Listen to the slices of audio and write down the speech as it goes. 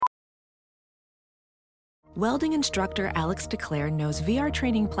Welding instructor Alex DeClaire knows VR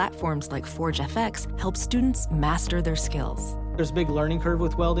training platforms like Forge FX help students master their skills. There's a big learning curve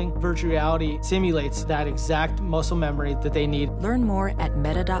with welding. Virtual reality simulates that exact muscle memory that they need. Learn more at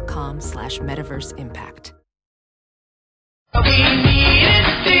meta.com/metaverseimpact.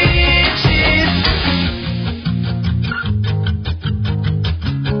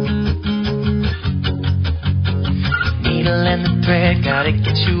 Needle and the thread, gotta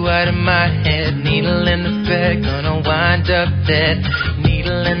get you out of my head. Needle and the thread, gonna wind up dead.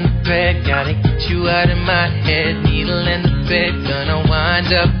 Needle and the thread, gotta get you out of my head. Needle and the thread, gonna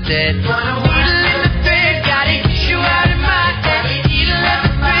wind up dead. Needle and the thread, gotta get you out of my head. Needle and the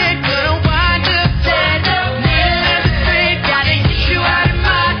thread, gonna wind up dead. Needle and the thread, gotta get you out of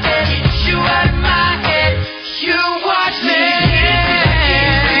my head. Get you out of my head. You watch me.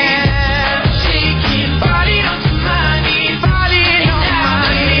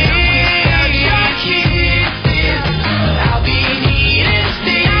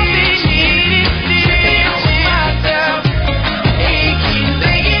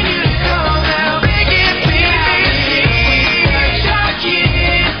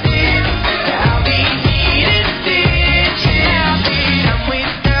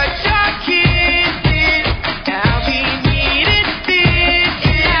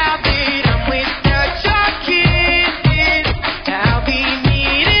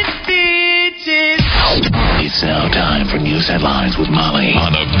 Headlines with Molly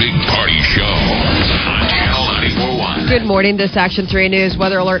on a big party show on Channel 94.1. Good morning. This Action 3 News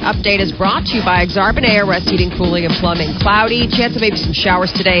Weather Alert update is brought to you by Exarban ARS Heating, Cooling, and Plumbing. Cloudy, chance of maybe some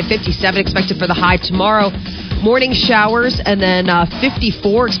showers today. 57 expected for the high tomorrow. Morning showers and then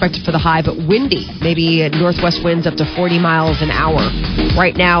 54 expected for the high, but windy. Maybe northwest winds up to 40 miles an hour.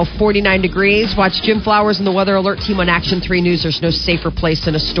 Right now, 49 degrees. Watch Jim Flowers and the Weather Alert team on Action 3 News. There's no safer place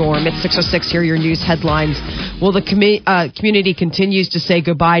than a storm. It's 6:06. Here are your news headlines. Well, the community continues to say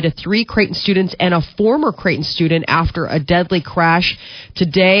goodbye to 3 Creighton students and a former Creighton student after a deadly crash.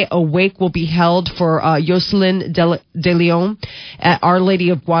 Today, a wake will be held for Jocelyn De Leon at Our Lady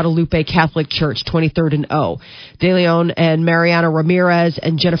of Guadalupe Catholic Church, 23rd and O. De Leon and Mariana Ramirez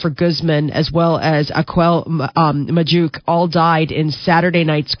and Jennifer Guzman, as well as Aquel Majuk, all died in Saturday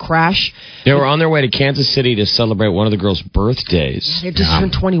night's crash. They were on their way to Kansas City to celebrate one of the girls' birthdays. They just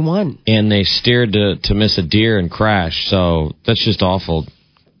turned 21. And they steered to miss a deer and crash, so that's just awful.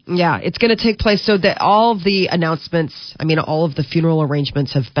 Yeah, it's going to take place so that all of the announcements, all of the funeral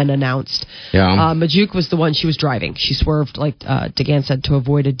arrangements have been announced. Yeah. Majuk was the one she was driving. She swerved, like DeGan said, to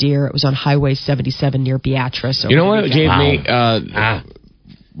avoid a deer. It was on Highway 77 near Beatrice. You know what it gave me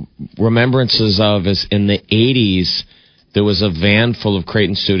remembrances of is in the 80s, there was a van full of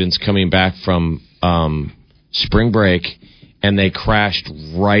Creighton students coming back from spring break, and they crashed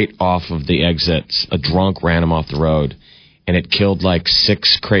right off of the exits. A drunk ran them off the road. And it killed like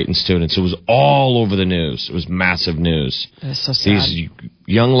 6 Creighton students. It was all over the news. It was massive news. It's so sad. These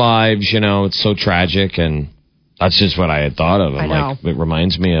young lives, it's so tragic, and that's just what I had thought of. I know. It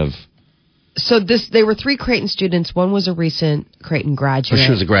reminds me of. So they were 3 Creighton students. One was a recent Creighton graduate. Oh,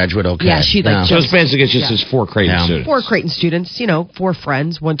 she was a graduate, okay. Yeah, she So it's basically just 4 Creighton students. 4 Creighton students, 4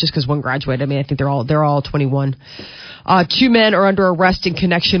 friends. One just because one graduated. I think they're all 21. 2 men are under arrest in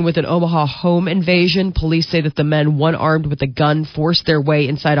connection with an Omaha home invasion. Police say that the men, one armed with a gun, forced their way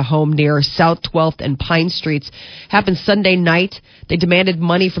inside a home near South 12th and Pine Streets. Happened Sunday night. They demanded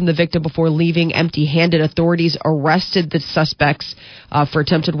money from the victim before leaving empty-handed. Authorities arrested the suspects for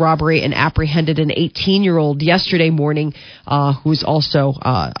attempted robbery and apprehended an 18-year-old yesterday morning who's also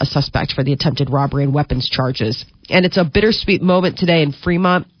a suspect for the attempted robbery and weapons charges. And it's a bittersweet moment today in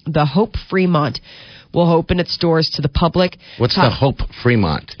Fremont. The Hope Fremont will open its doors to the public. What's the Hope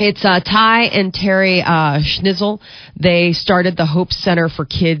Fremont? It's Ty and Terry Schnitzel. They started the Hope Center for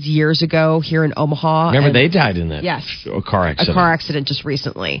Kids years ago here in Omaha. Remember, they died in that car accident. A car accident just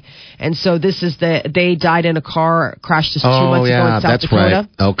recently. And so this is they died in a car crash just 2 months ago in South Dakota.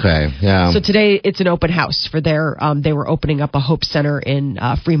 Right. Okay, yeah. So today it's an open house for their, they were opening up a Hope Center in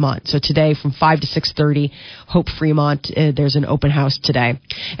Fremont. So today from 5 to 6:30, Hope Fremont, there's an open house today.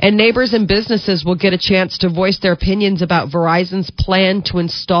 And neighbors and businesses will get a chance to voice their opinions about Verizon's plan to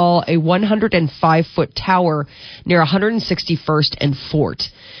install a 105-foot tower near 161st and Fort.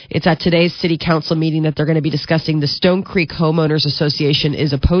 It's at today's city council meeting that they're going to be discussing. The Stone Creek Homeowners Association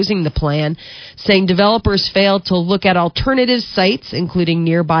is opposing the plan, saying developers failed to look at alternative sites, including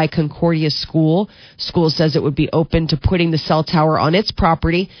nearby Concordia School. School says it would be open to putting the cell tower on its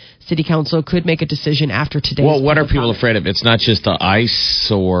property. City council could make a decision after today's. Well, what are people afraid of? It's not just the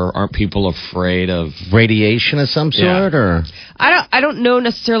ice, or aren't people afraid of radiation of some sort? Or I don't know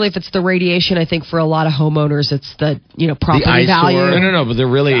necessarily if it's the radiation. I think for a lot of homeowners, it's the property value. No, but there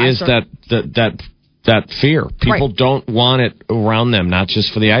really is that fear. People don't want it around them, not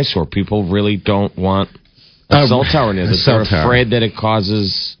just for the eyesore. People really don't want a cell tower near them. They're afraid that it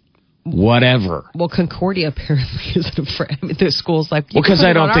causes whatever. Well, Concordia apparently isn't afraid. I mean, the school's like, because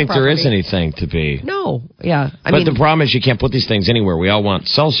I don't think there is anything to be. No, yeah. But the problem is you can't put these things anywhere. We all want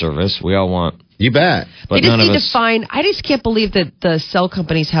cell service. We all want. You bet. But they just need to find. I just can't believe that the cell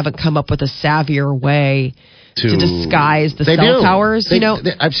companies haven't come up with a savvier way to disguise the cell towers.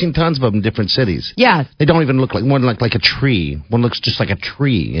 I've seen tons of them in different cities. Yeah, they don't even look like one like a tree. One looks just like a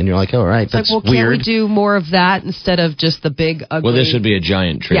tree, and you're like, all right, that's weird. Can't we do more of that instead of just the big ugly? Well, this would be a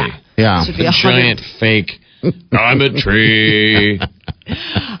giant tree. Yeah. This would be a giant fake. I'm a tree.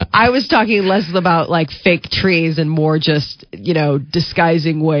 I was talking less about like fake trees and more just,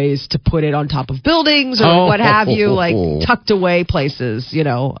 disguising ways to put it on top of buildings or what have you, like tucked away places,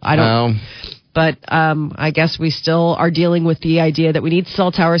 I don't. But I guess we still are dealing with the idea that we need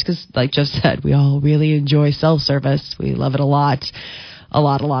cell towers because, like Jeff said, we all really enjoy cell service. We love it a lot.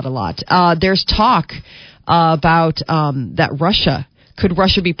 There's talk about that Russia. Could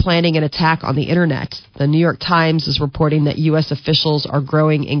Russia be planning an attack on the internet? The New York Times is reporting that U.S. officials are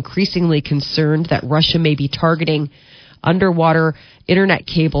growing increasingly concerned that Russia may be targeting underwater internet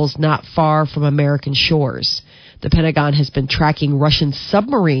cables not far from American shores. The Pentagon has been tracking Russian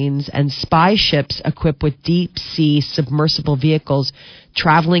submarines and spy ships equipped with deep-sea submersible vehicles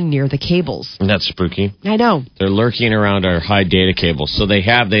traveling near the cables. That's spooky. I know. They're lurking around our high data cables. So they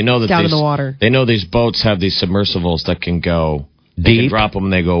know that down in the water. They know these boats have these submersibles that can go deep. They can drop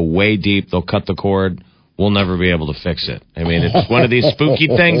them. They go way deep. They'll cut the cord. We'll never be able to fix it. I mean, it's one of these spooky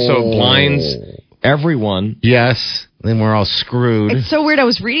things, so it blinds everyone. Yes. Then we're all screwed. It's so weird. I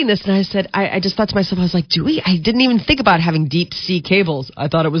was reading this and I said, I just thought to myself, I was like, I didn't even think about having deep sea cables. I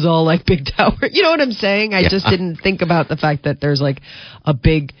thought it was all like big tower. You know what I'm saying? I just didn't think about the fact that there's like a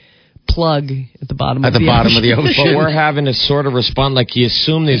big plug at the bottom of the ocean. But we're having to sort of respond like you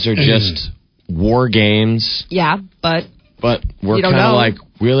assume these are just war games. Yeah, but we're kind of like,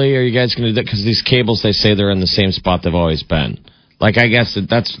 really? Are you guys going to do that? Because these cables, they say they're in the same spot they've always been. Like, I guess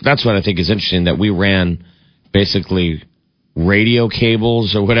that's what I think is interesting, that we ran basically radio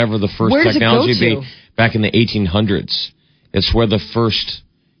cables or whatever the first technology be back in the 1800s. It's where the first...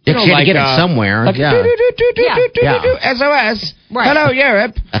 You had to get it somewhere. Like SOS. Right. Hello,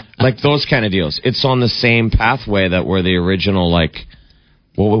 Europe. Like those kind of deals. It's on the same pathway that were the original, like...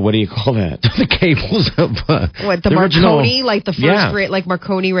 What do you call that? The cables of the Marconi, like the first like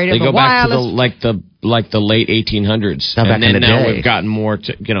Marconi radio. They go back to the late 1800s, now we've gotten more.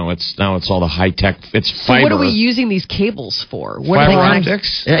 It's all the high tech. It's fiber. So what are we using these cables for? Fiber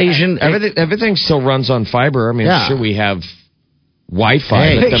optics. Everything still runs on fiber. I mean, sure we have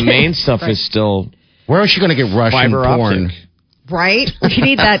Wi-Fi, but the main stuff is still. Where else are you going to get Russian fiber porn? Optic. Right? We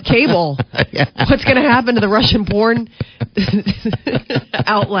need that cable. What's going to happen to the Russian porn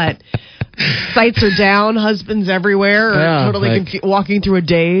outlet? Sites are down, husbands everywhere are totally walking through a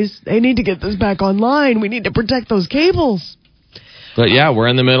daze. They need to get this back online. We need to protect those cables. But we're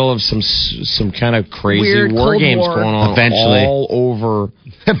in the middle of some kind of crazy weird war games going on all over.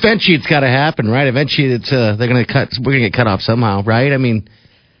 Eventually it's got to happen, right? Eventually we're going to get cut off somehow, right? I mean...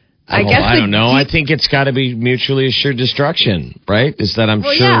 I don't know. I think it's got to be mutually assured destruction, right? Is that I'm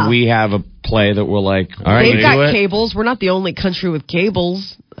sure we have a play that we're like, all right, they've got cables. We're not the only country with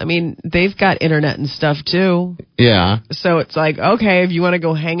cables. I mean, they've got internet and stuff too. Yeah. So it's like, okay, if you want to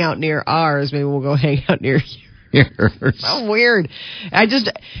go hang out near ours, maybe we'll go hang out near yours. So weird.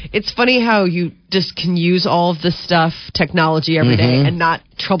 It's funny how you just can use all of this stuff, technology every day, and not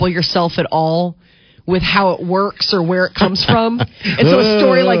trouble yourself at all with how it works or where it comes from. And so a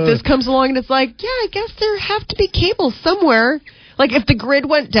story like this comes along and it's like, I guess there have to be cables somewhere. Like if the grid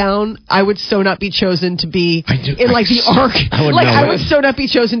went down, I would so not be chosen to be in like the ark. I would so not be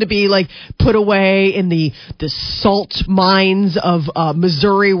chosen to be like put away in the salt mines of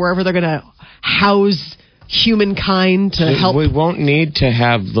Missouri, wherever they're going to house humankind to help. We won't need to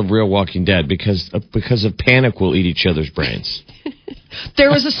have the real Walking Dead because of panic. We'll eat each other's brains. There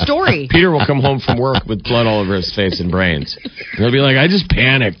was a story. Peter will come home from work with blood all over his face and brains. He'll be like, I just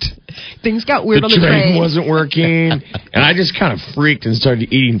panicked. things got weird the on the train train. wasn't working, and I just kind of freaked and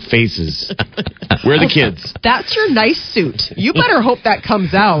started eating faces. Where are the kids? That's your nice suit. You better hope that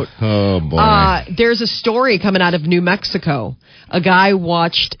comes out. Oh, boy. There's a story coming out of New Mexico. A guy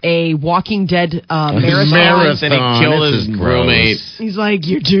watched a Walking Dead marathon. And he killed his roommate. He's like,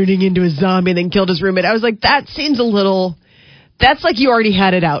 you're turning into a zombie, and then killed his roommate. I was like, that seems a little... That's like you already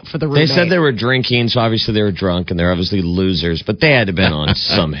had it out for the roommate. They said they were drinking, so obviously they were drunk, and they're obviously losers, but they had to have been on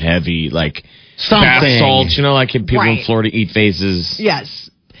some heavy, like, bath salts, you know, like people in Florida eat faces. Yes.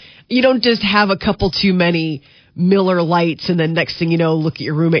 You don't just have a couple too many Miller Lights, and then next thing you know, look at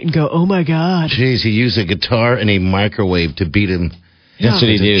your roommate and go, oh, my God. Jeez, he used a guitar and a microwave to beat him. That's what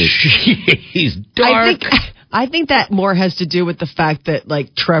he did. He's dark. I think that more has to do with the fact that,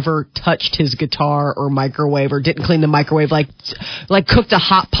 like, Trevor touched his guitar or microwave or didn't clean the microwave, like cooked a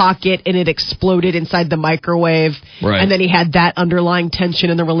Hot Pocket and it exploded inside the microwave. Right. And then he had that underlying tension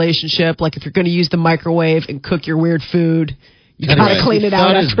in the relationship. Like, if you're going to use the microwave and cook your weird food, you got to clean it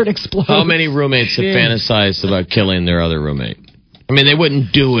out after it explodes. How many roommates have fantasized about killing their other roommate? I mean, they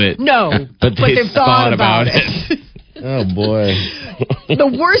wouldn't do it. No, but they've thought about it. Oh, boy.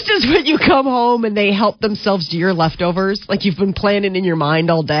 The worst is when you come home and they help themselves to your leftovers. Like, you've been planning in your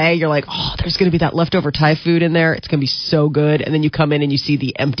mind all day. You're like, oh, there's going to be that leftover Thai food in there. It's going to be so good. And then you come in and you see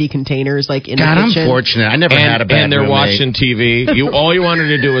the empty containers, like, in the kitchen. I'm fortunate. I never had a bad And they're roommate. watching TV. All you wanted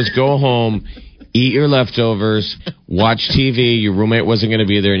to do was go home, eat your leftovers, watch TV. Your roommate wasn't going to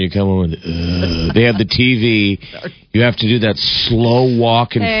be there, and you come home with, they have the TV. You have to do that slow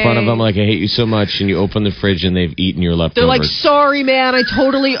walk in front of them, like, I hate you so much, and you open the fridge, and they've eaten your leftovers. They're like, sorry, man, I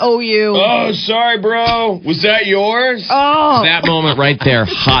totally owe you. Oh, sorry, bro. Was that yours? Oh. That moment right there,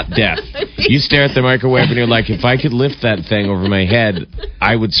 hot death. You stare at the microwave, and you're like, if I could lift that thing over my head,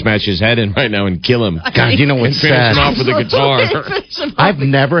 I would smash his head in right now and kill him. God, you know and what's finish sad? him off with a guitar. I've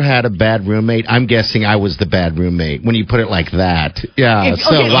never had a bad roommate. I'm guessing I was the bad roommate when you put it like that. Yeah.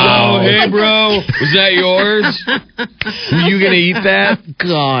 Wow. Hey, bro, was that yours? Were you going to eat that?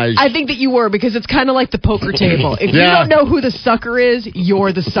 Gosh. I think that you were, because it's kind of like the poker table. If you don't know who the sucker is,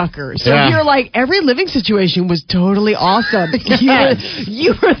 you're the sucker. So if you're like, every living situation was totally awesome.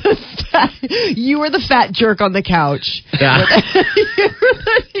 You were the fat jerk on the couch. Yeah.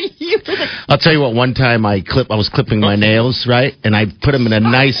 I'll tell you what, one time I was clipping my nails, right? And I put them in a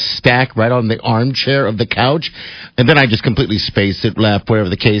nice stack right on the armchair of the couch. And then I just completely spaced it, left, whatever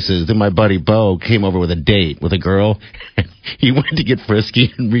the case is. Then my buddy Bo came over with a date with a girl. He went to get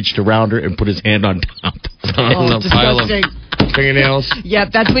frisky and reached around her and put his hand on top. On a pile of fingernails. Yep,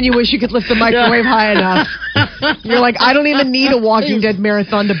 that's when you wish you could lift the microwave high enough. You're like, I don't even need a Walking Dead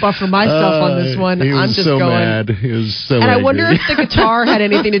marathon to buffer myself on this one. He was I'm just so going. mad. He was so And angry. I wonder if the guitar had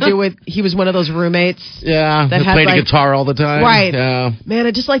anything to do with he was one of those roommates. Yeah, that he had, played like, a guitar all the time. Right. Yeah. Man,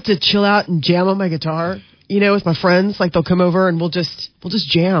 I just like to chill out and jam on my guitar. You know, with my friends, like they'll come over and we'll just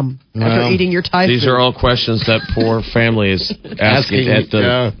jam after eating your Thai These food. are all questions that poor family is asking at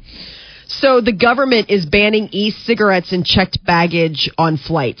the... So the government is banning e-cigarettes and checked baggage on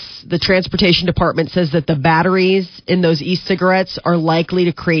flights. The Transportation Department says that the batteries in those e-cigarettes are likely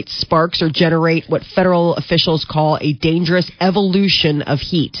to create sparks or generate what federal officials call a dangerous evolution of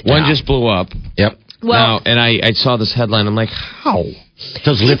heat. One just blew up. Yep. Well, and I saw this headline. I'm like, how?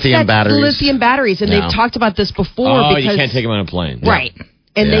 Those lithium batteries. Lithium batteries, and they've talked about this before. Oh, because, you can't take them on a plane. Right.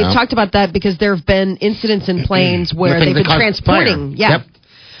 And they've talked about that because there have been incidents in planes where they've been transporting. Yeah. Yep.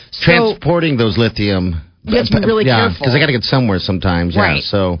 Transporting those lithium. You have to be really careful. Because they got to get somewhere sometimes. Right.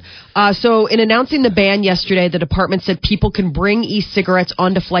 Yeah, so in announcing the ban yesterday, the department said people can bring e-cigarettes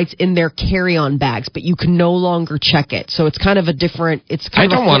onto flights in their carry-on bags, but you can no longer check it. So it's kind of a different. I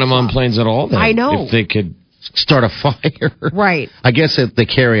don't want them on planes at all. Then, I know. If they could start a fire. Right. I guess at the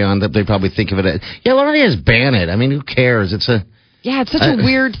carry-on, that they probably think of it as, why don't you just ban it? I mean, who cares? It's such a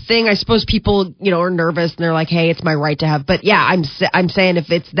weird thing. I suppose people, are nervous and they're like, "Hey, it's my right to have." But yeah, I'm saying if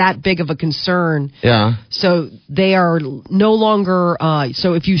it's that big of a concern, so they are no longer.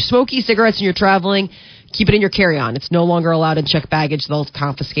 So if you smoke e-cigarettes and you're traveling, keep it in your carry-on. It's no longer allowed in checked baggage. They'll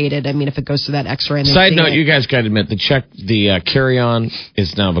confiscate it. I mean, if it goes through that X-ray. Side note: you guys got to admit the carry-on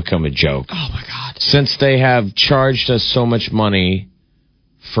is now become a joke. Oh my God! Since they have charged us so much money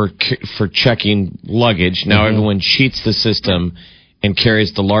for checking luggage, now everyone cheats the system and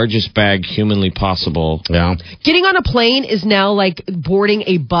carries the largest bag humanly possible. Yeah. Getting on a plane is now like boarding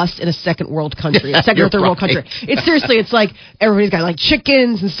a bus in a second world country, a second or third world country. It's seriously, it's like everybody's got like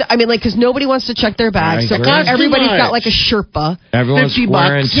chickens and stuff. I mean, like, because nobody wants to check their bags. So everybody's got like a Sherpa. Everyone's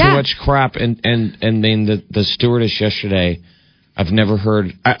wearing $50. too much crap. And then the stewardess yesterday, I've never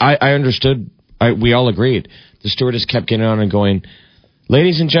heard. I understood. We all agreed. The stewardess kept getting on and going,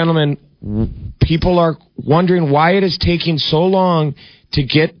 "Ladies and gentlemen, people are wondering why it is taking so long to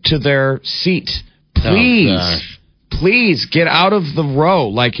get to their seat. Please get out of the row.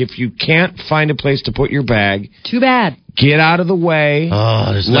 Like, if you can't find a place to put your bag, too bad. Get out of the way.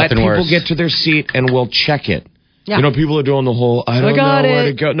 Oh, there's let nothing people worse. get to their seat, and we'll check it. Yeah. You know, people are doing the whole, I don't know where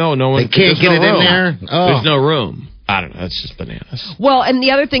to go. No one. They can't get it in there. Oh. There's no room. I don't know. That's just bananas. Well, and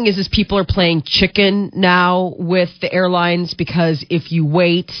the other thing is people are playing chicken now with the airlines, because if you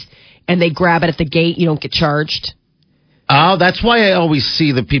wait and they grab it at the gate, you don't get charged. Oh, that's why I always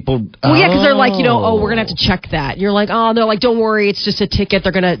see the people. Well, yeah, because they're like, we're going to have to check that. You're like, they're like, don't worry, it's just a ticket.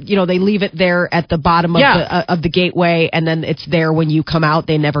 They're going to, they leave it there at the bottom of the gateway, and then it's there when you come out.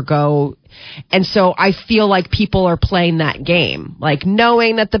 They never go. And so I feel like people are playing that game, like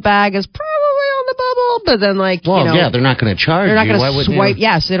knowing that the bag is probably on the bubble, but then they're not going to charge you. They're not going to swipe.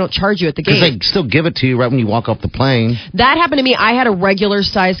 Yeah, so they don't charge you at the gate. Because they still give it to you right when you walk off the plane. That happened to me. I had a regular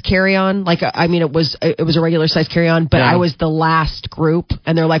size carry-on. It was a regular size carry-on, but I was the last group,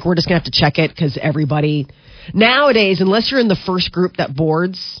 and they're like, we're just going to have to check it because everybody nowadays, unless you're in the first group that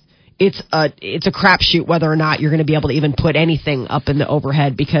boards, it's a crapshoot whether or not you're going to be able to even put anything up in the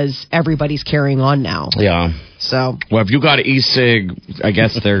overhead because everybody's carrying on now. Yeah. So. Well, if you got an e-cig, I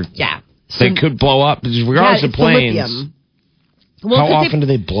guess they're they could blow up regardless of planes. Well, how often do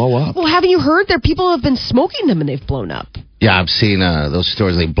they blow up? Well, haven't you heard that people have been smoking them and they've blown up? Yeah, I've seen those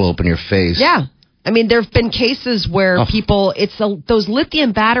stories. They blow up in your face. Yeah. I mean, there have been cases where people, those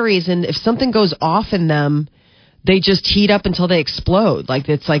lithium batteries, and if something goes off in them, they just heat up until they explode.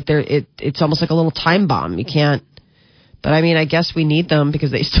 It's almost like a little time bomb. You can't. But I mean, I guess we need them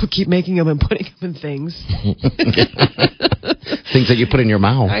because they still keep making them and putting them in things. Things that you put in your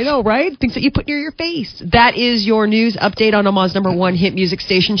mouth. I know, right? Things that you put near your face. That is your news update on Omaha's #1 hit music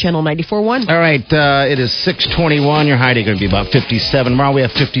station, Channel 94.1. All right, it is 6:21. Your high day going to be about 57. Tomorrow we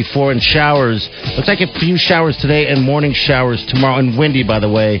have 54 and showers. Looks like a few showers today and morning showers tomorrow, and windy, by the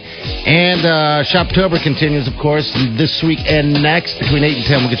way. And Shoptober continues, of course, this week and next. Between 8 and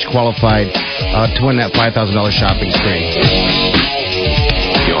 10, we'll get you qualified to win that $5,000 shopping spree.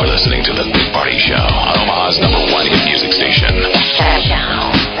 You're listening to The Big Party Show on Omaha's #1 hit music station.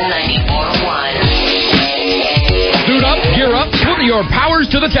 Channel 94.1. Suit up, gear up, put your powers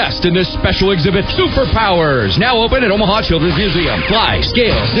to the test in this special exhibit, Superpowers, now open at Omaha Children's Museum. Fly,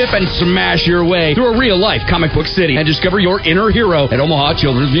 scale, zip, and smash your way through a real-life comic book city and discover your inner hero at Omaha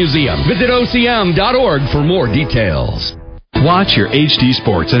Children's Museum. Visit OCM.org for more details. Watch your HD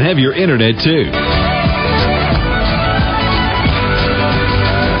Sports and have your internet, too.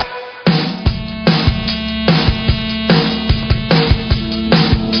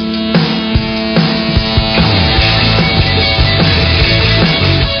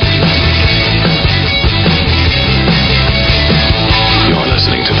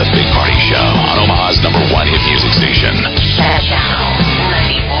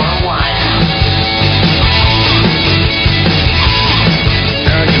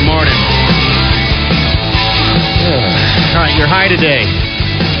 Today.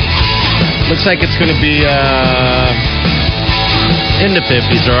 Looks like it's going to be in the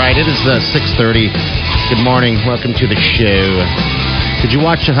 50s, all right? It is 6:30. Good morning. Welcome to the show. Did you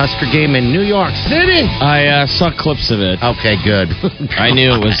watch the Husker game in New York City? I saw clips of it. Okay, good. I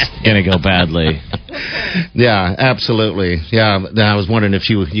knew it was going to go badly. Yeah, absolutely. Yeah, I was wondering if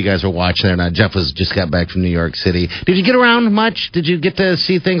you guys were watching it or not. Jeff just got back from New York City. Did you get around much? Did you get to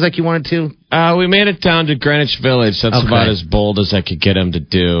see things like you wanted to? We made it down to Greenwich Village. That's about as bold as I could get him to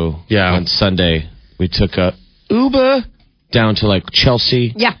do. Yeah. On Sunday, we took a Uber down to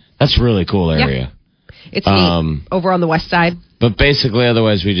Chelsea. Yeah. That's a really cool area. Yeah. It's neat. Over on the west side. But basically,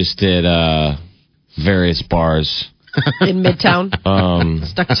 otherwise, we just did various bars. In Midtown?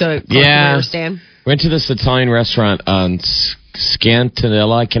 Stuck to where stand? Went to this Italian restaurant on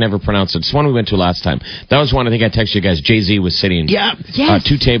Scantinella. I can never pronounce it. It's one we went to last time. That was one I think I texted you guys. Jay-Z was sitting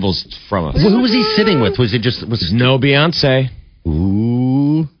 2 tables from us. Well, who was he sitting with? Was it no Beyonce?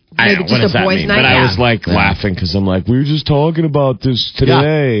 Ooh. I don't know, what does that mean? But I was laughing because I'm like, we were just talking about this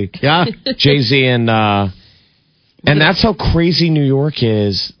today. Yeah. Jay-Z and that's how crazy New York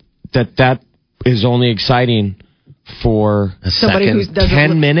is, that is only exciting for somebody who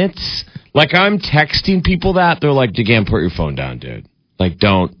 10 minutes. I'm texting people that. They're like, you can't put your phone down, dude.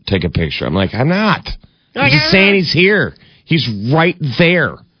 Don't take a picture. I'm like, I'm not. I'm just saying he's here. He's right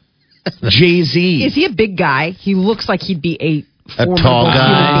there. Jay-Z. Is he a big guy? He looks like he'd be a tall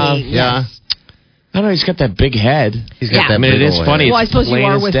guy. Yeah. Yes. I don't know. He's got that big head. He's got that big it is funny. Well, I suppose you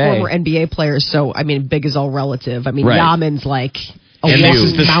are with day. former NBA players, so, big is all relative. Yaman's like a and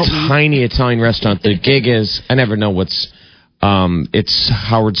walking this mountain. tiny Italian restaurant. The gig is, I never know what's It's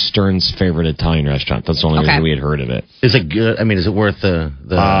Howard Stern's favorite Italian restaurant. That's the only reason we had heard of it. Is it good? I mean, is it worth the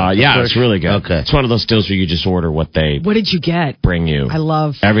yeah, push? it's really good. Okay. It's one of those deals where you just order what they What did you get? bring you. I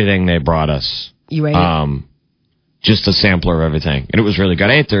love everything they brought us. You ate it? Just a sampler of everything. And it was really good.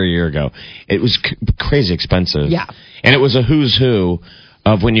 I ate there a year ago. It was crazy expensive. Yeah. And it was a who's who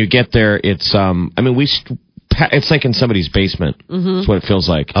of when you get there, it's, it's like in somebody's basement. Mm-hmm. That's what it feels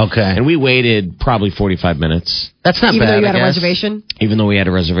like. Okay. And we waited probably 45 minutes. That's not Even bad. though you had I a guess. reservation? Even though we had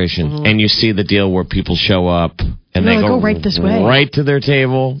a reservation. Mm-hmm. And you see the deal where people show up and No, they go right this way. Right to their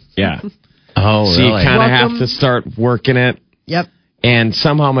table. Yeah. Oh, So really? you kind of Welcome. have to start working it. Yep. And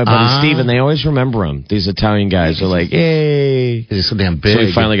somehow my buddy Steven, they always remember him. These Italian guys are like, hey. He's so damn big. So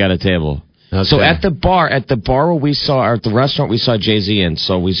we finally got a table. Okay. So at the bar where we saw, or at the restaurant we saw Jay-Z in,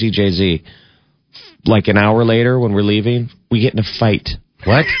 so we see Jay-Z. Like an hour later when we're leaving, we get in a fight.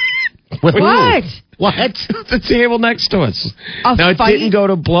 What? What? What? The table next to us. A Now, it fight? didn't go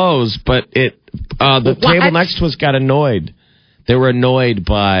to blows, but the table next to us got annoyed. They were annoyed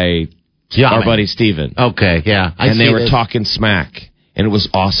by our buddy Steven. Okay, yeah. And they were talking smack. And it was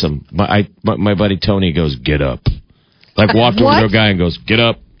awesome. My buddy Tony goes, get up. Like walked over to a guy and goes, get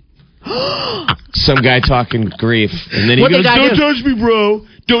up. Some guy talking grief. And then he goes, don't touch me, bro.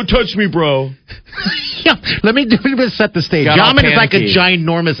 Don't touch me, bro. Yeah, let me just set the stage. Got all Yaman is like a panicky.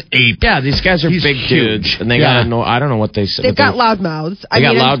 ginormous ape. Yeah, these guys are He's big huge. dudes. And they Yeah. got, I don't know what they said. They've got loud mouths. They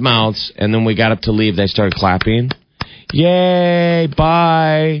got loud mouths, and then we got up to leave. They started clapping. Yay,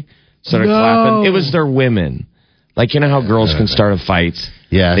 bye. Started clapping. It was their women. Like, you know how girls can start a fight?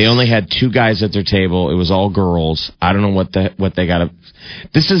 Yeah. They only had two guys at their table. It was all girls. I don't know what they got.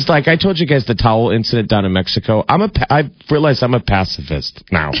 This is like, I told you guys the towel incident down in Mexico. I realized I'm a pacifist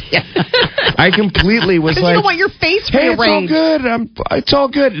now. I completely was Because like, you don't want your face hey, it's all rearranged. good. It's all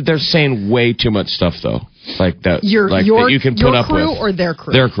good. They're saying way too much stuff, though. Like that, Your that you can put up crew with. or their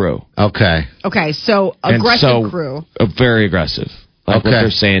crew? Their crew. Okay. Okay, so And aggressive so, crew. Very aggressive. Like what Okay. they're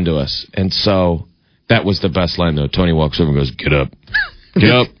saying to us. And so that was the best line, though. Tony walks over and goes, get up. Get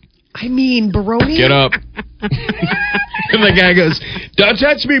up. I mean, Baroni. Get up. And the guy goes, don't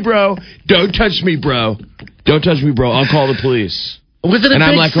touch me, bro. Don't touch me, bro. Don't touch me, bro. I'll call the police. Was it a And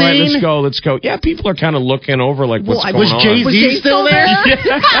I'm big like, all right, scene? let's go. Yeah, people are kind of looking over like, what's going was on? Jay-Z Was Jay still there?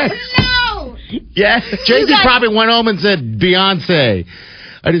 No! Yeah. Jay-Z probably went home and said, Beyonce,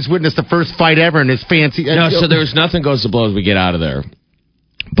 I just witnessed the first fight ever in his fancy... No, so there was nothing goes to blows. We get out of there.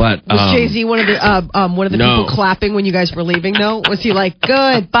 But Was Jay-Z one of the no. people clapping when you guys were leaving, though? Was he like,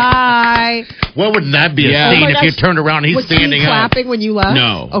 goodbye? What would that be a Yeah. scene Oh my if you gosh. turned around and he's Was standing he up? clapping when you left?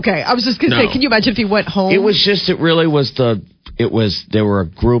 No. Okay, I was just going to No. say, can you imagine if he went home? It was just, it really was they were a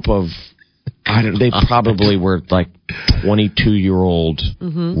group of, they probably were like 22-year-old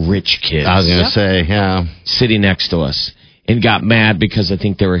rich kids. I was going to say, yeah. Sitting next to us and got mad because I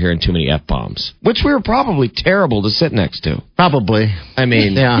think they were hearing too many F-bombs, which we were probably terrible to sit next to. Probably. I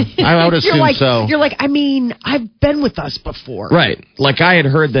mean, Yeah, I would assume so. You're like, I mean, I've been with us before. right. Like I had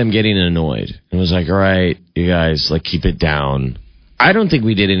heard them getting annoyed and was like, all right, you guys, like keep it down. I don't think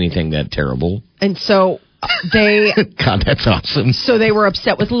we did anything that terrible. And so they God, that's awesome. so they were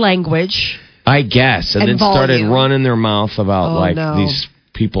upset with language. I guess. And And then started volume. running their mouth about no. these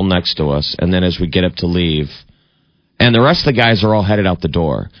people next to us. And then as we get up to leave, and the rest of the guys are all headed out the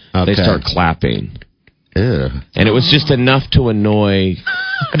door, Okay. they start clapping. Ew. And it was just enough to annoy.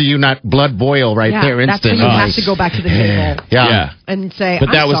 How do you not blood boil right Yeah, there that's when instantly? you have to go back to the table Yeah. and say,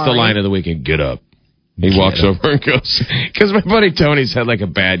 But that I'm was the sorry. line of the weekend. Get up. He walks over and goes, because my buddy Tony's had like a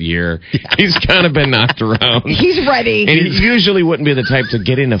bad year. He's kind of been knocked around. He's ready. And he usually wouldn't be the type to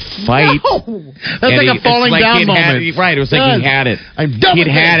get in a fight. No. That's And like a falling it's like down he'd had moment. it- right. It was like he had it. I'm done He'd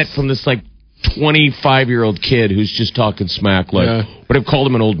with had this. it from this like 25-year-old kid who's just talking smack. Like, would have called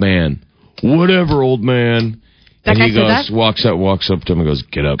him an old man. Whatever, old man. That and guy he said goes, that? walks up to him and goes,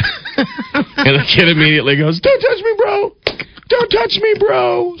 get up. And the kid immediately goes, don't touch me, bro. Don't touch me,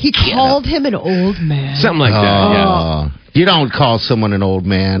 bro. He called him an old man. Something like that, yeah. Oh. You don't call someone an old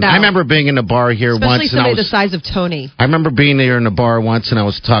man. No. I remember being in a bar here Especially once, and I somebody the was. size of Tony. I remember being there in a bar once, and I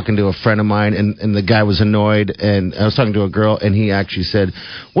was talking to a friend of mine, and the guy was annoyed, and I was talking to a girl, and he actually said,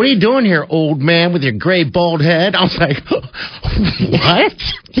 "What are you doing here, old man, with your gray bald head?" I was like, "What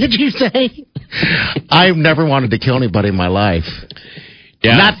did you say?" I've never wanted to kill anybody in my life.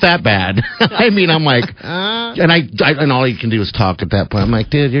 Yeah. Not that bad. I mean, I'm like, and all you can do is talk at that point. I'm like,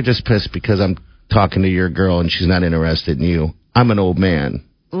 dude, you're just pissed because I'm talking to your girl and she's not interested in you. I'm an old man.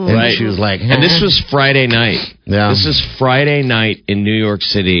 And Right. she was like, And this was Friday night. Yeah. This is Friday night in New York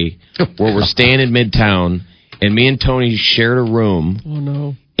City where we're staying in Midtown, and me and Tony shared a room. Oh,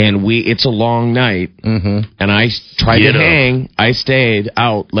 no. And it's a long night. Mm-hmm. And I tried to hang. I stayed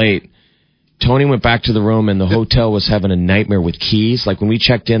out late. Tony went back to the room, and the hotel was having a nightmare with keys. Like when we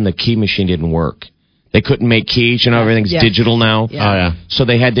checked in, the key machine didn't work. They couldn't make keys. You know, everything's digital now. Yeah. Oh, yeah. So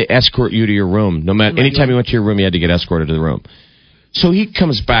they had to escort you to your room. No matter anytime you went to your room, you had to get escorted to the room. So he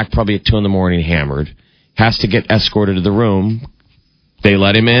comes back probably at 2 a.m, hammered. Has to get escorted to the room. They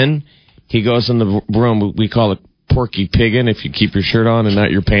let him in. He goes in the room. We call it Porky Piggin if you keep your shirt on and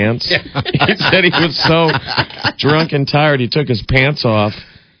not your pants. He said he was so drunk and tired he took his pants off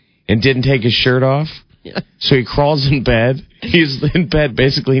and didn't take his shirt off. So he crawls in bed. He's in bed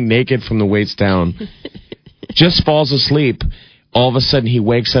basically naked from the waist down. Just falls asleep. All of a sudden he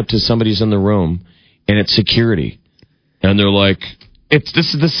wakes up to somebody's in the room and it's security. And they're like,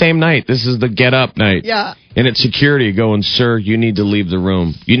 this is the same night. This is the get up night. Yeah. And it's security going, sir, you need to leave the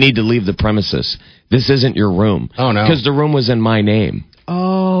room. You need to leave the premises. This isn't your room. Oh, no. Because the room was in my name.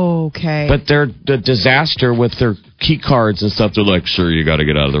 Oh, okay. But they're the disaster with their key cards and stuff. They're like, sir, you got to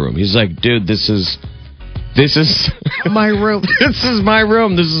get out of the room. He's like, dude, this is my room. This is my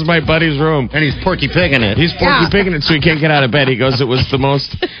room. This is my buddy's room. And he's Porky Pigging it. He's Porky Pigging it, so he can't get out of bed. He goes, it was the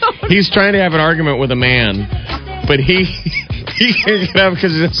most... He's trying to have an argument with a man, but he can't get out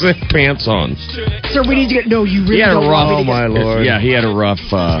because he doesn't have pants on. Sir, we need to get... No, you really don't want me to get... Oh, my Lord. Yeah, he had a rough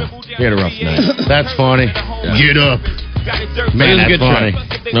night. That's funny. Yeah. Get up. Man, that's funny.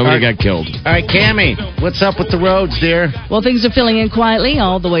 Nobody got killed. All right, Cammie, what's up with the roads, dear? Well, things are filling in quietly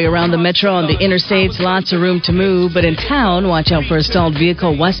all the way around the metro and the interstates. Lots of room to move. But in town, watch out for a stalled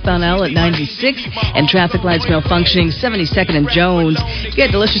vehicle westbound L at 96 and traffic lights malfunctioning 72nd and Jones. Get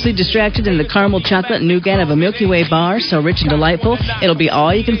deliciously distracted in the caramel chocolate nougat of a Milky Way bar. So rich and delightful, it'll be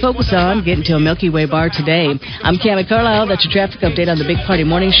all you can focus on. Get into a Milky Way bar today. I'm Cammie Carlisle. That's your traffic update on the Big Party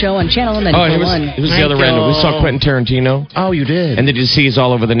Morning Show on Channel 94.1. It was the other end. We saw Quentin Tarantino. Oh, you did? And did you see he's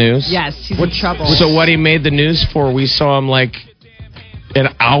all over the news? Yes, he's in trouble. So what he made the news for, we saw him like an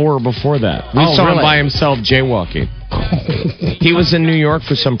hour before that. We saw him by himself jaywalking. He was in New York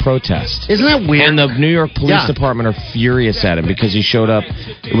for some protest. Isn't that weird? And the New York Police Department are furious at him because he showed up.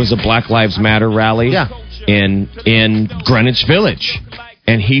 It was a Black Lives Matter rally in Greenwich Village.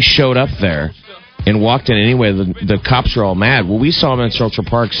 And he showed up there and walked in anyway. The cops are all mad. Well, we saw him in Central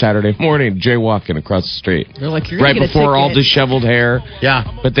Park Saturday morning jaywalking across the street. They're like, you're right before all disheveled hair. Yeah.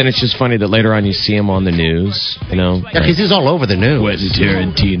 But then it's just funny that later on you see him on the news, you know. Yeah, because he's all over the news. Quentin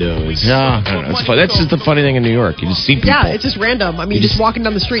Tarantino. Yeah. I don't know. It's fun. That's just the funny thing in New York. You just see people. Yeah, it's just random. I mean, you're just walking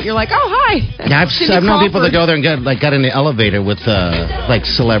down the street, you're like, oh, hi. Yeah, I've known people that go there and got in the elevator with like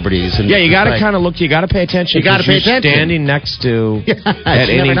celebrities. And yeah, you got to kind of look. You got to pay attention. You got to pay attention. Standing next to at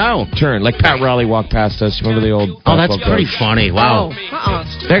you any never know. turn. Like Pat Rowley walked past us. Remember the old... Oh, that's pretty funny. Wow.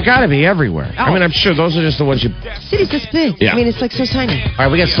 They're got to be everywhere. I mean, I'm sure those are just the ones you... City's this big. Yeah. I mean, it's like so tiny. All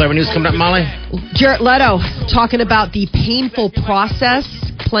right, we got celebrity news coming up, Molly. Jared Leto talking about the painful process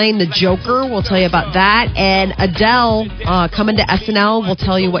playing the Joker. We'll tell you about that. And Adele coming to SNL. We'll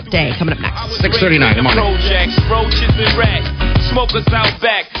tell you what day. Coming up next. 6:39. Come on. You're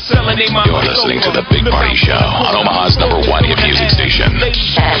listening to The Big Party Show on Omaha's #1 hit music station.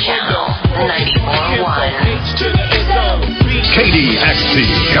 Channel 94.1. KDXP.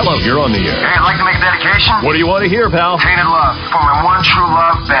 Hello, you're on the air. Hey, I'd like to make a dedication. What do you want to hear, pal? Tainted Love for my one true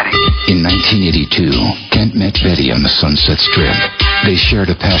love, Betty. In 1982, Kent met Betty on the Sunset Strip. They shared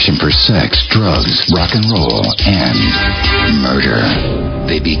a passion for sex, drugs, rock and roll, and murder.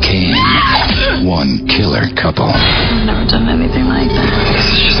 They became one killer couple. I've never done anything like that. This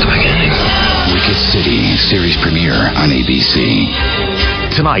is just the beginning. Wicked City series premiere on ABC.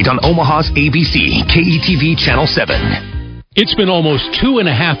 Tonight on Omaha's ABC, KETV Channel 7. It's been almost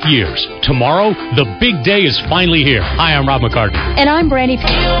 2.5 years. Tomorrow, the big day is finally here. Hi, I'm Rob McCartney. And I'm Brandy.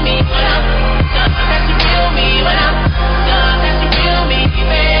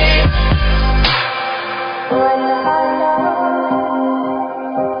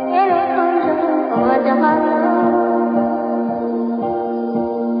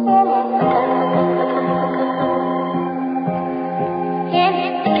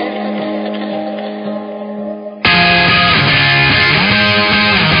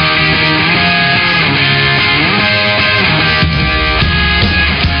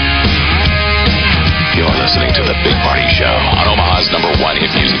 Listening to The Big Party Show on Omaha's #1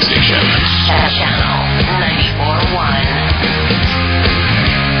 hit music station. Channel 94.1.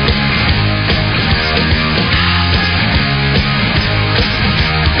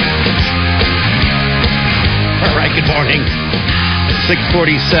 All right, good morning.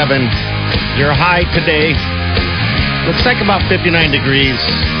 6:47. Your high today, Looks like about 59 degrees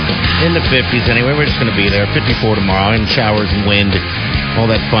in the 50s anyway. We're just going to be there. 54 tomorrow, and showers and wind, all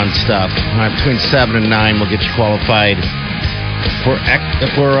that fun stuff. All right, between 7 and 9, we'll get you qualified for 8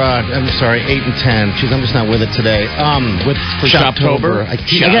 and 10. Jeez, I'm just not with it today. For Shoptober.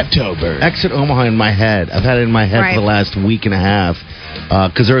 Shoptober. Exit Omaha in my head. I've had it in my head for the last week and a half.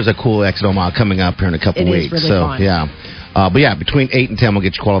 Because there is a cool Exit Omaha coming up here in a couple weeks. Is really fun. Yeah. But yeah, between 8 and 10, we'll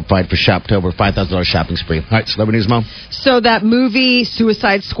get you qualified for Shoptober, $5,000 shopping spree. All right, celebrity news, Mo. So that movie,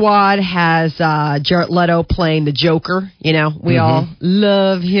 Suicide Squad, has Jared Leto playing the Joker. You know, we all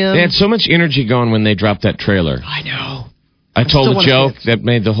love him. They had so much energy going when they dropped that trailer. I know. I told a joke that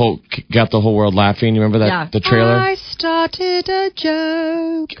made got the whole world laughing. You remember that the trailer? I started a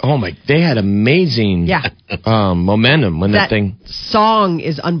joke. Oh my! They had amazing momentum when that thing. Song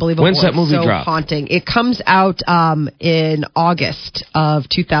is unbelievable. When's that movie drop? Haunting. It comes out in August of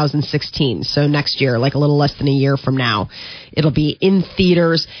 2016, so next year, like a little less than a year from now. It'll be in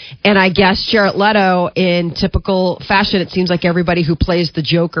theaters. And I guess Jared Leto, in typical fashion, it seems like everybody who plays the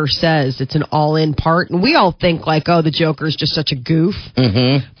Joker says it's an all-in part. And we all think like, oh, the Joker's just such a goof.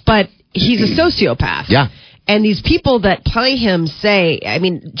 Mm-hmm. But he's a sociopath. Yeah. And these people that play him say, I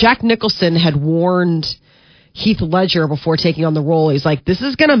mean, Jack Nicholson had warned Heath Ledger before taking on the role. He's like, this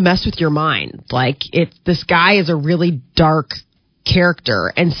is going to mess with your mind. Like, this guy is a really dark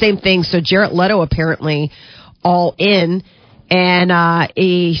character. And same thing. So Jared Leto apparently all in. And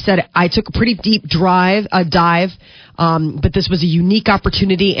he said, I took a pretty deep dive, but this was a unique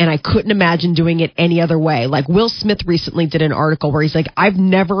opportunity, and I couldn't imagine doing it any other way. Like Will Smith recently did an article where he's like, I've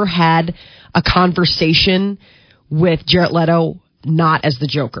never had a conversation with Jared Leto not as the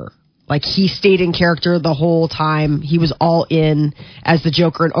Joker. Like, he stayed in character the whole time. He was all in as the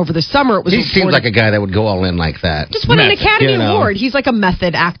Joker. And over the summer, it was He seems like a guy that would go all in like that. Just won an Academy Award. He's like a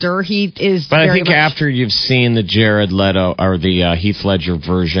method actor. He is. But I think after you've seen the Jared Leto or the Heath Ledger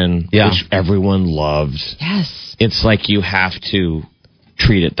version, which everyone loved, it's like you have to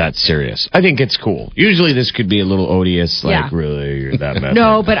treat it that serious. I think it's cool. Usually this could be a little odious, like, really, you're that method.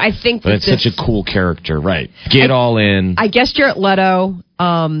 No, but I think But it's such a cool character, right? Get all in. I guess Jared Leto,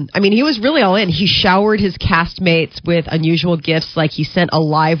 I mean, he was really all in. He showered his castmates with unusual gifts, like he sent a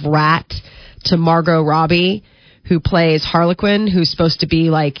live rat to Margot Robbie, who plays Harlequin, who's supposed to be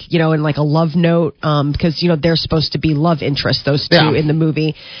like, you know, in like a love note, because, you know, they're supposed to be love interests, those two in the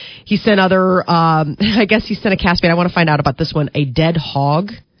movie. He sent other, I guess he sent a castmate. I want to find out about this one, a dead hog.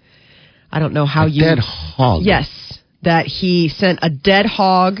 I don't know how dead hog? Yes, that he sent a dead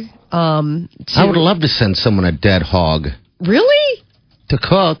hog. I would love to send someone a dead hog. Really? To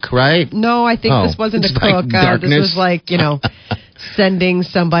cook, right? No, I think this wasn't to cook. This was like, you know, sending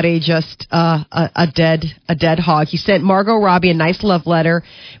somebody just a dead hog. He sent Margot Robbie a nice love letter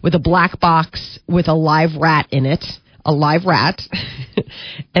with a black box with a live rat in it. A live rat.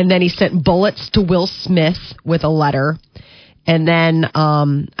 And then he sent bullets to Will Smith with a letter. And then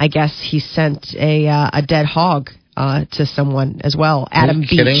I guess he sent a dead hog to someone as well. Adam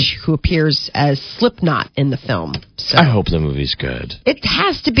Beach, who appears as Slipknot in the film. So I hope the movie's good. It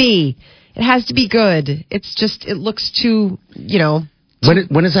has to be. It has to be good. It's just, it looks too, you know.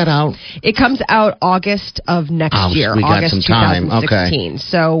 When is that out? It comes out August of next year. We got August some time. 2016. Okay.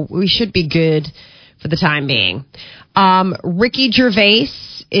 So we should be good for the time being. Ricky Gervais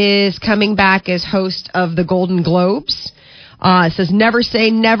is coming back as host of the Golden Globes. It says never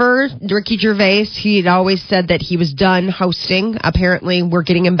say never. Ricky Gervais, he had always said that he was done hosting. Apparently, we're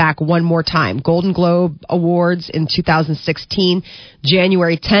getting him back one more time. Golden Globe Awards in 2016,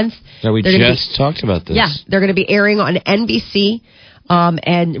 January 10th. Yeah, we just talked about this. Yeah, they're going to be airing on NBC.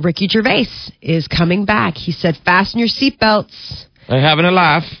 And Ricky Gervais is coming back. He said, fasten your seatbelts. They're having a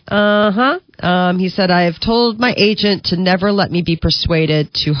laugh. He said, I've told my agent to never let me be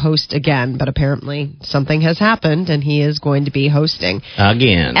persuaded to host again. But apparently something has happened, and he is going to be hosting.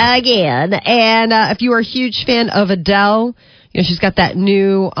 Again. And if you are a huge fan of Adele, you know, she's got that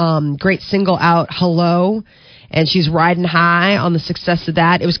new great single out, Hello. And she's riding high on the success of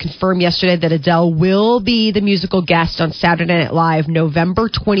that. It was confirmed yesterday that Adele will be the musical guest on Saturday Night Live November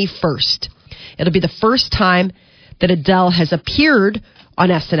 21st. It'll be the first time that Adele has appeared on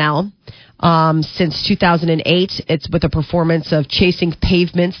SNL since 2008. It's with a performance of Chasing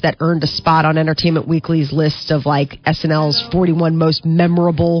Pavements that earned a spot on Entertainment Weekly's list of like SNL's 41 most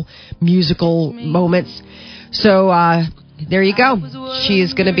memorable musical moments. So there you go. She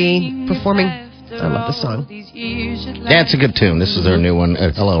is going to be performing. I love the song. Yeah, it's a good tune. This is their new one.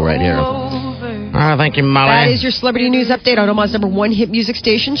 Hello, right here. Thank you, Molly. That is your celebrity news update on Omaha's number one hit music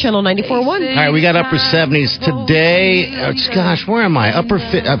station, Channel 94.1. All right, we got upper 70s today. Gosh, where am I? I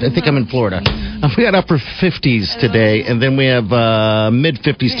think I'm in Florida. We got upper 50s today, and then we have mid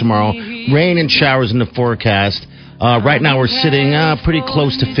 50s tomorrow. Rain and showers in the forecast. Right now we're sitting pretty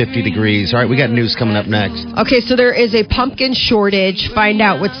close to 50 degrees. All right, we got news coming up next. Okay, so there is a pumpkin shortage. Find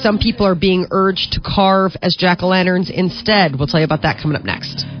out what some people are being urged to carve as jack-o'-lanterns instead. We'll tell you about that coming up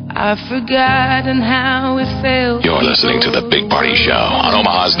next. I've forgotten how it felt. You're listening to The Big Party Show on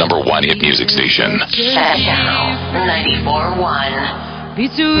Omaha's number one hit music station. Channel 94.1.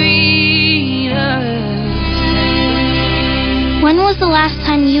 Between us. When was the last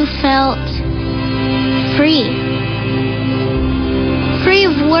time you felt free? Free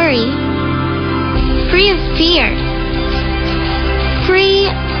of worry, free of fear, free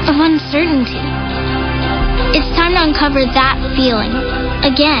of uncertainty. It's time to uncover that feeling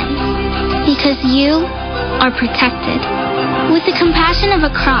again, because you are protected with the compassion of a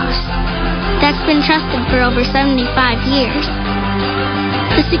cross that's been trusted for over 75 years.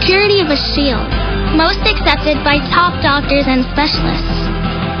 The security of a shield, most accepted by top doctors and specialists.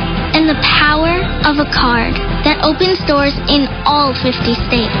 And the power of a card that opens doors in all 50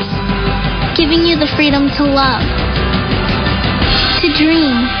 states, giving you the freedom to love, to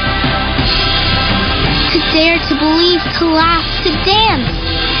dream, to dare, to believe, to laugh, to dance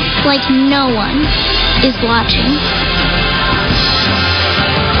like no one is watching.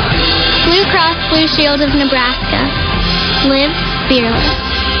 Blue Cross Blue Shield of Nebraska. Live fearless.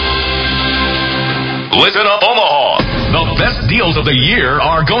 Listen up, Omaha. The best deals of the year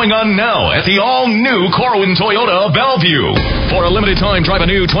are going on now at the all-new Corwin Toyota of Bellevue. For a limited time, drive a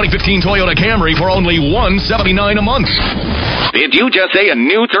new 2015 Toyota Camry for only $179 a month. Did you just say a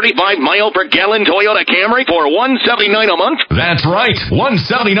new 35-mile-per-gallon Toyota Camry for $179 a month? That's right.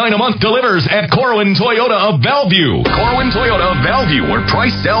 $179 a month delivers at Corwin Toyota of Bellevue. Corwin Toyota of Bellevue, where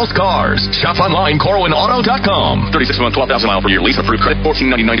price sells cars. Shop online, CorwinAuto.com. 36 month, 12,000 mile per year lease. Approved credit,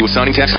 $14.99 to a signing tax.